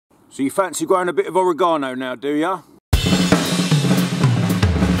So you fancy growing a bit of oregano now, do ya?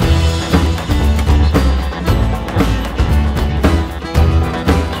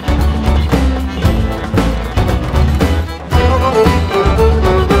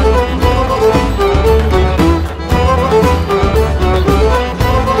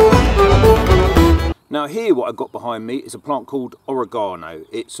 Now here what I've got behind me is a plant called oregano.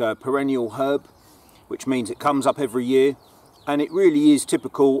 It's a perennial herb, which means it comes up every year, and it really is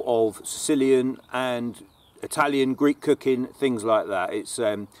typical of Sicilian and Italian, Greek cooking, things like that. It's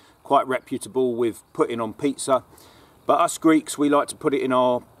quite reputable with putting on pizza, but us Greeks, we like to put it in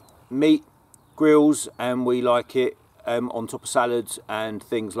our meat grills, and we like it on top of salads and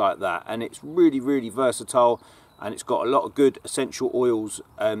things like that. And it's really versatile, and it's got a lot of good essential oils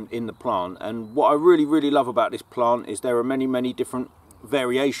in the plant. And what I really love about this plant is there are many different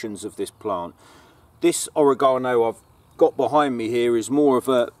variations of this plant. This oregano I've got behind me here is more of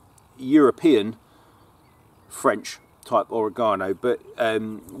a European French type oregano, but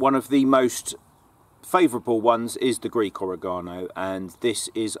one of the most favourable ones is the Greek oregano, and this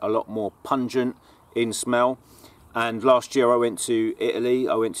is a lot more pungent in smell. And last year I went to Italy,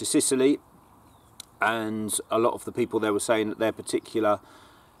 I went to Sicily, and a lot of the people there were saying that their particular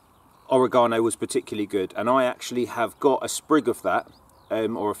oregano was particularly good, and I actually have got a sprig of that,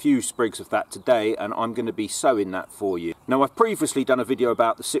 or a few sprigs of that today, and I'm going to be sowing that for you. Now, I've previously done a video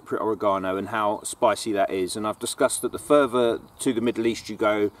about the Cyprus oregano and how spicy that is, and I've discussed that the further to the Middle East you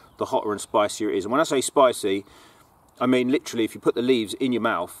go, the hotter and spicier it is. And when I say spicy, I mean literally if you put the leaves in your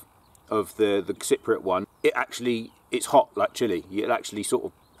mouth of the Cyprus one, it's hot like chili. You'll actually sort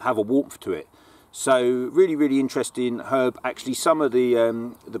of have a warmth to it. So really interesting herb. Actually, some of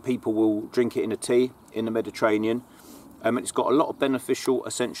the people will drink it in a tea in the Mediterranean. It's got a lot of beneficial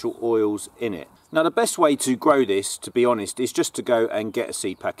essential oils in it. Now, the best way to grow this, to be honest, is just to go and get a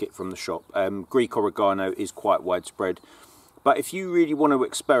seed packet from the shop. Greek oregano is quite widespread. But if you really want to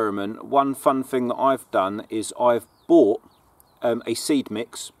experiment, one fun thing that I've done is I've bought a seed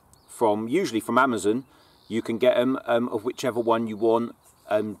mix usually from Amazon. You can get them of whichever one you want.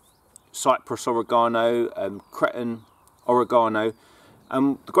 Cyprus oregano, Cretan oregano.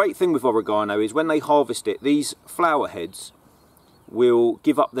 The great thing with oregano is when they harvest it, these flower heads will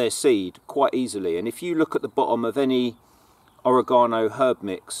give up their seed quite easily. And if you look at the bottom of any oregano herb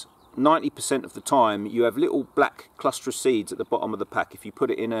mix, 90% of the time you have little black cluster of seeds at the bottom of the pack if you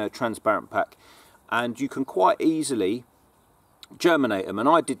put it in a transparent pack, and you can quite easily germinate them. And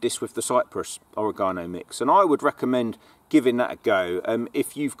I did this with the Cyprus oregano mix, and I would recommend giving that a go.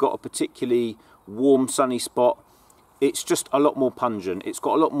 If you've got a particularly warm sunny spot, it's just a lot more pungent. It's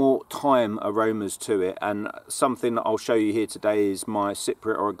got a lot more thyme aromas to it, and something that I'll show you here today is my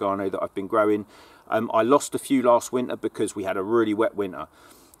Cyprus oregano that I've been growing. I lost a few last winter because we had a really wet winter.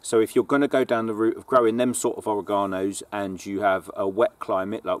 So if you're going to go down the route of growing them sort of oreganos and you have a wet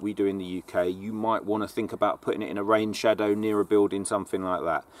climate like we do in the UK, you might want to think about putting it in a rain shadow near a building, something like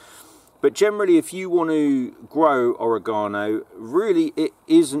that. But generally, if you want to grow oregano, really it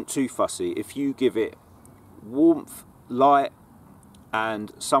isn't too fussy. If you give it warmth, light,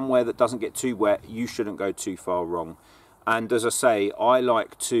 and somewhere that doesn't get too wet, you shouldn't go too far wrong. And as I say, I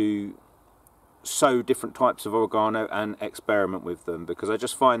like to sow different types of oregano and experiment with them, because I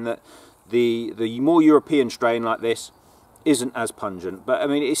just find that the more European strain like this isn't as pungent, but I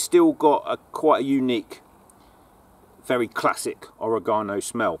mean it's still got quite a unique, very classic oregano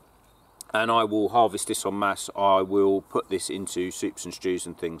smell. And I will harvest this en masse. I will put this into soups and stews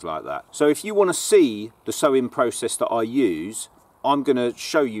and things like that. So if you want to see the sowing process that I use, I'm going to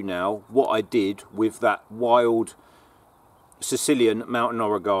show you now what I did with that wild Sicilian mountain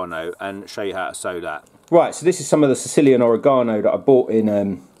oregano and show you how to sow that. Right, so this is some of the Sicilian oregano that I bought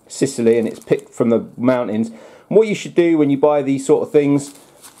in Sicily, and it's picked from the mountains. And what you should do when you buy these sort of things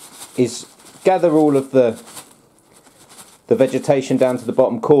is gather all of the vegetation down to the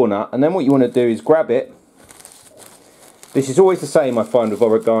bottom corner, and then what you want to do is grab it. This is always the same, I find, with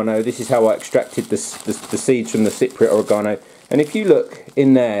oregano. This is how I extracted the seeds from the Cyprus oregano. And if you look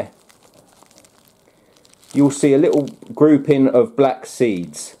in there, you'll see a little grouping of black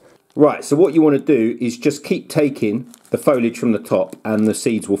seeds. Right, so what you want to do is just keep taking the foliage from the top and the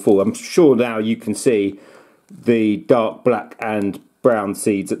seeds will fall. I'm sure now you can see the dark black and brown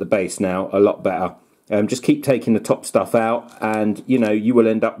seeds at the base now a lot better. Just keep taking the top stuff out, and you know you will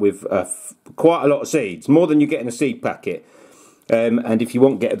end up with quite a lot of seeds, more than you get in a seed packet. And if you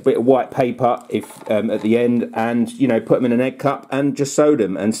want, get a bit of white paper at the end, and you know put them in an egg cup and just sow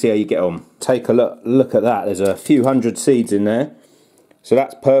them and see how you get on. Take a look at that. There's a few hundred seeds in there, so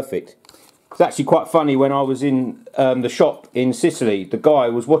that's perfect. It's actually quite funny, when I was in the shop in Sicily, the guy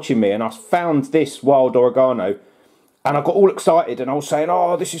was watching me and I found this wild oregano and I got all excited and I was saying,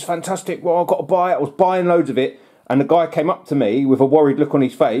 oh, this is fantastic, well, I've got to buy it. I was buying loads of it, and the guy came up to me with a worried look on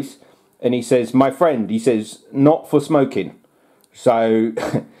his face and he says, my friend, he says, not for smoking. So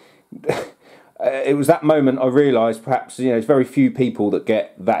it was that moment I realised perhaps, you know, there's very few people that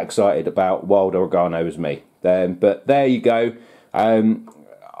get that excited about wild oregano as me. But there you go.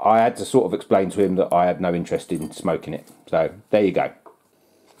 I had to sort of explain to him that I had no interest in smoking it. So there you go.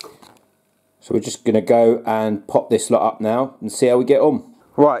 So we're just going to go and pop this lot up now and see how we get on.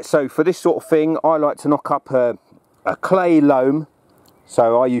 Right, so for this sort of thing, I like to knock up a clay loam.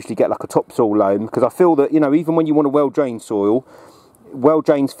 So I usually get like a topsoil loam, because I feel that, you know, even when you want a well-drained soil,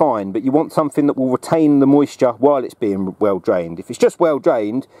 well-drained's fine, but you want something that will retain the moisture while it's being well-drained. If it's just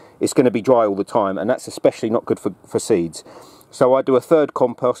well-drained, it's going to be dry all the time, and that's especially not good for seeds. So I do a third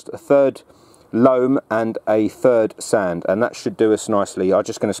compost, a third loam and a third sand, and that should do us nicely. I'm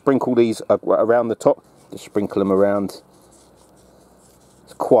just going to sprinkle these around the top, just sprinkle them around.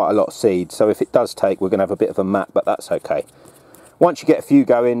 It's quite a lot of seed, so if it does take, we're going to have a bit of a mat, but that's okay. Once you get a few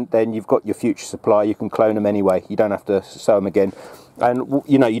going, then you've got your future supply. You can clone them anyway, you don't have to sow them again. And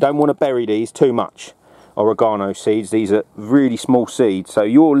you know, you don't want to bury these too much, oregano seeds. These are really small seeds, so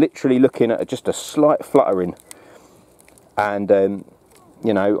you're literally looking at just a slight fluttering. And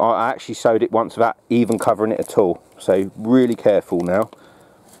you know, I actually sowed it once without even covering it at all, so really careful now.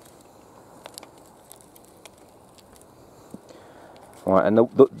 Right, and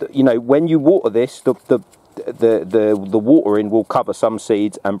you know, when you water this, the watering will cover some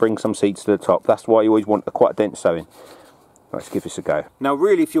seeds and bring some seeds to the top. That's why you always want a quite dense sowing. Let's give this a go. Now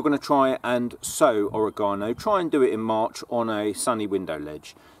really, if you're going to try and sow oregano, try and do it in March on a sunny window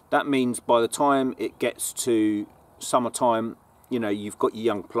ledge. That means by the time it gets to summertime, you know, you've got your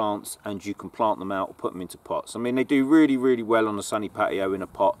young plants and you can plant them out or put them into pots. I mean, they do really, really well on a sunny patio in a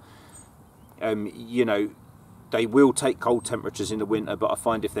pot. You know, they will take cold temperatures in the winter, but I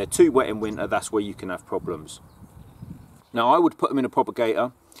find if they're too wet in winter, that's where you can have problems. Now, I would put them in a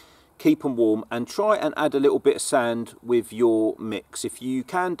propagator, keep them warm, and try and add a little bit of sand with your mix. If you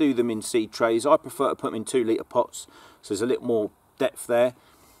can do them in seed trays, I prefer to put them in 2-litre pots, so there's a little more depth there.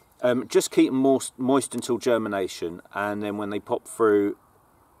 Just keep them moist until germination, and then when they pop through,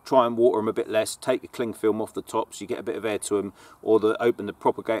 try and water them a bit less, take the cling film off the top so you get a bit of air to them, or open the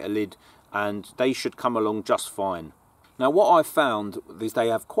propagator lid, and they should come along just fine. Now what I've found is they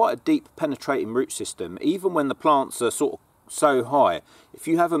have quite a deep penetrating root system, even when the plants are sort of so high. If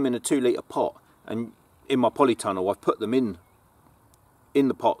you have them in a 2-litre pot, and in my polytunnel I've put them in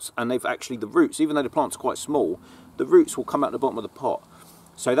the pots, and they've actually, the roots, even though the plant's quite small, the roots will come out the bottom of the pot.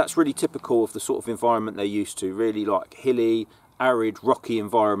 So that's really typical of the sort of environment they're used to, really like hilly, arid, rocky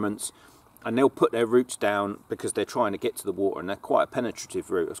environments, and they'll put their roots down because they're trying to get to the water, and they're quite a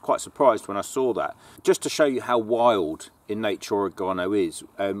penetrative root. I was quite surprised when I saw that. Just to show you how wild in nature oregano is,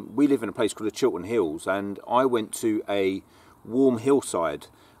 we live in a place called the Chiltern Hills, and I went to a warm hillside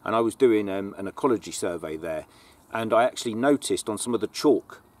and I was doing an ecology survey there, and I actually noticed on some of the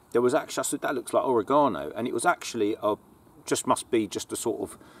chalk, there was actually, I said, that looks like oregano, and it was actually must be just a sort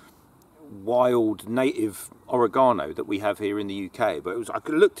of wild native oregano that we have here in the UK. But I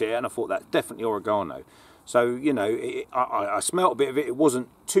looked at it and I thought that's definitely oregano. So, you know, I smelt a bit of it. It wasn't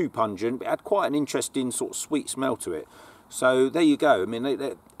too pungent, but it had quite an interesting sort of sweet smell to it. So there you go. I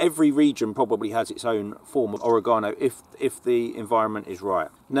mean, every region probably has its own form of oregano if the environment is right.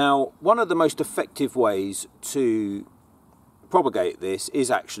 Now, one of the most effective ways to propagate this is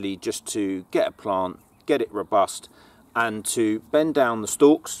actually just to get a plant, get it robust, and to bend down the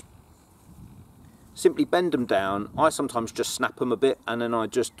stalks. Simply bend them down. I sometimes just snap them a bit, and then I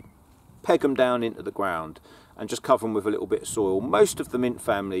just peg them down into the ground and just cover them with a little bit of soil. Most of the mint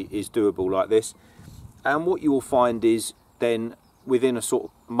family is doable like this, and what you will find is then within a sort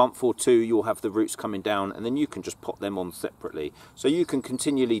of month or two you'll have the roots coming down, and then you can just pop them on separately, so you can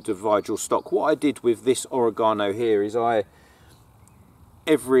continually divide your stock. What I did with this oregano here is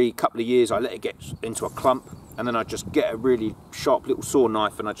every couple of years I let it get into a clump, and then I just get a really sharp little saw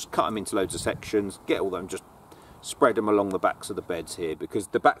knife and I just cut them into loads of sections, get all them, just spread them along the backs of the beds here, because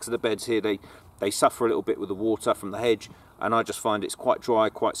the backs of the beds here, they suffer a little bit with the water from the hedge, and I just find it's quite dry,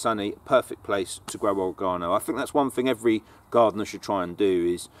 quite sunny, perfect place to grow oregano. I think that's one thing every gardener should try and do,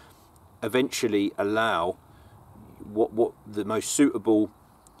 is eventually allow what the most suitable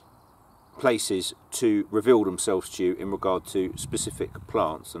places to reveal themselves to you in regard to specific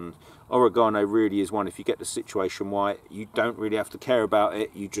plants. And oregano really is one, if you get the situation right, you don't really have to care about it,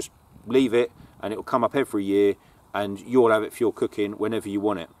 you just leave it and it will come up every year, and you'll have it for your cooking whenever you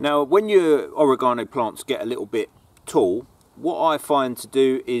want it. Now, when your oregano plants get a little bit tall, what I find to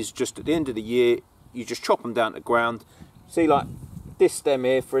do is just at the end of the year, you just chop them down to the ground. See, like this stem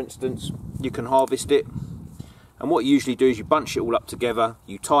here, for instance, you can harvest it. And what you usually do is you bunch it all up together,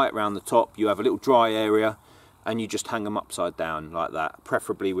 you tie it around the top, you have a little dry area, and you just hang them upside down like that,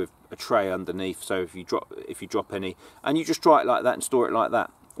 preferably with a tray underneath, so if you drop any, and you just dry it like that and store it like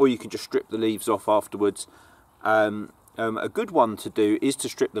that. Or you can just strip the leaves off afterwards. A good one to do is to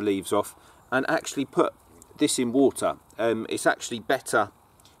strip the leaves off and actually put this in water. It's actually better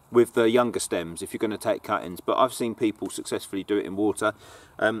with the younger stems if you're going to take cuttings, but I've seen people successfully do it in water.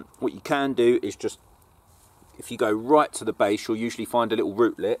 What you can do is just, if you go right to the base, you'll usually find a little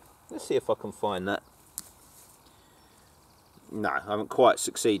rootlet. Let's see if I can find that. No, I haven't quite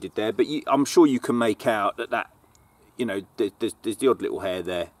succeeded there, but I'm sure you can make out that you know, there's the odd little hair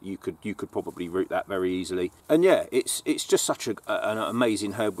there. You could probably root that very easily. And yeah, it's just such an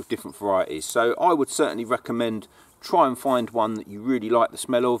amazing herb with different varieties. So I would certainly recommend try and find one that you really like the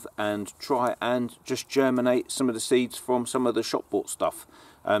smell of, and try and just germinate some of the seeds from some of the shop bought stuff.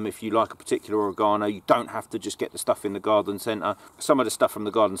 If you like a particular oregano, you don't have to just get the stuff in the garden centre. Some of the stuff from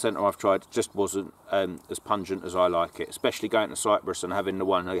the garden centre I've tried just wasn't as pungent as I like it, especially going to Cyprus and having the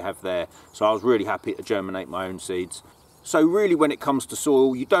one they have there. So I was really happy to germinate my own seeds. So really, when it comes to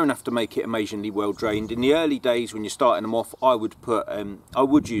soil, you don't have to make it amazingly well drained. In the early days when you're starting them off, I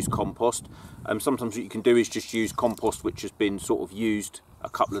would use compost. Sometimes what you can do is just use compost which has been sort of used a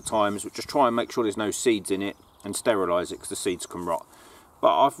couple of times, but just try and make sure there's no seeds in it and sterilise it, because the seeds can rot.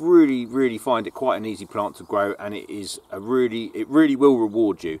 But I really find it quite an easy plant to grow, and it really will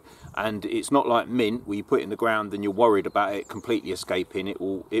reward you. And it's not like mint where you put it in the ground and you're worried about it completely escaping. It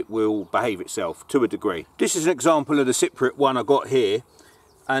will behave itself to a degree. This is an example of the Cypriot one I got here,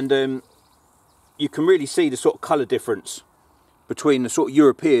 and you can really see the sort of colour difference between the sort of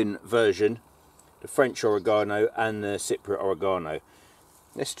European version, the French oregano, and the Cypriot oregano.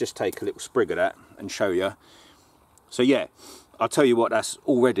 Let's just take a little sprig of that and show you. So yeah, I'll tell you what, that's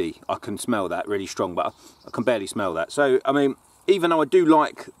already, I can smell that really strong, but I can barely smell that. So, I mean, even though I do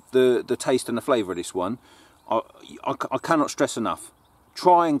like the taste and the flavour of this one, I cannot stress enough,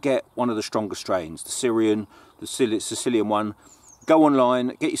 try and get one of the stronger strains, the Syrian, the Sicilian one. Go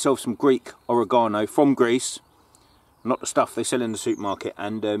online, get yourself some Greek oregano from Greece, not the stuff they sell in the supermarket,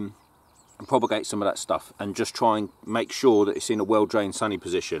 and propagate some of that stuff, and just try and make sure that it's in a well-drained, sunny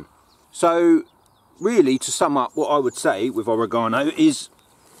position. So, really, to sum up, what I would say with oregano is,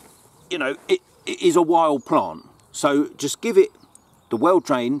 you know, it is a wild plant. So just give it the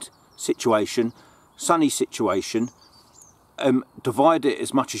well-drained situation, sunny situation, divide it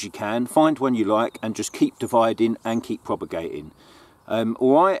as much as you can, find one you like, and just keep dividing and keep propagating.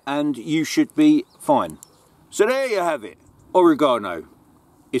 Alright, and you should be fine. So there you have it, oregano.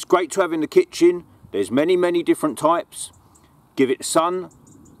 It's great to have in the kitchen. There's many different types. Give it sun.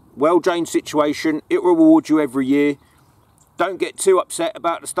 Well-drained situation, it will reward you every year. Don't get too upset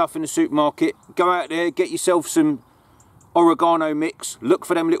about the stuff in the supermarket. Go out there, get yourself some oregano mix, look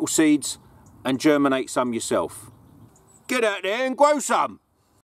for them little seeds, and germinate some yourself. Get out there and grow some.